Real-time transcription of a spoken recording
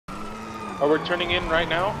Oh, we're turning in right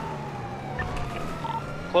now?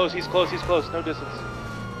 Close, he's close, no distance.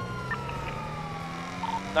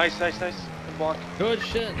 Nice. Good block. Good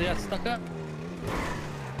shit, they got stuck up.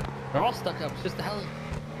 They're all stuck up, it's just the heli.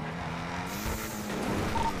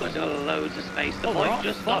 There's loads of space. The point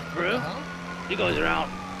just got through. You guys are out.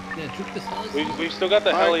 Yeah, juke this heli. We've still got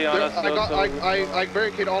the heli on us. I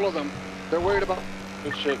barricade all of them. They're worried about.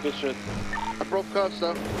 Good shit. I broke cuts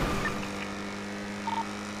though.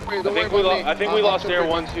 I think we lost air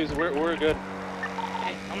 1 too, so we're good.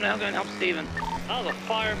 Okay, I'm now going to help Steven. Oh, the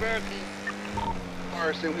fire barricade.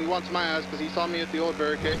 And he wants my ass because he saw me at the old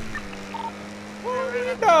barricade.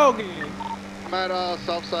 Doggy. I'm at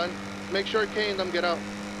south side. Make sure Kane and them get out.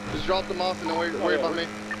 Just drop them off and don't worry about me.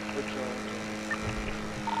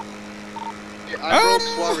 Yeah, I broke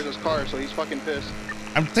Swaver's car, so he's fucking pissed.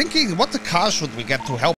 I'm thinking, what the car should we get to help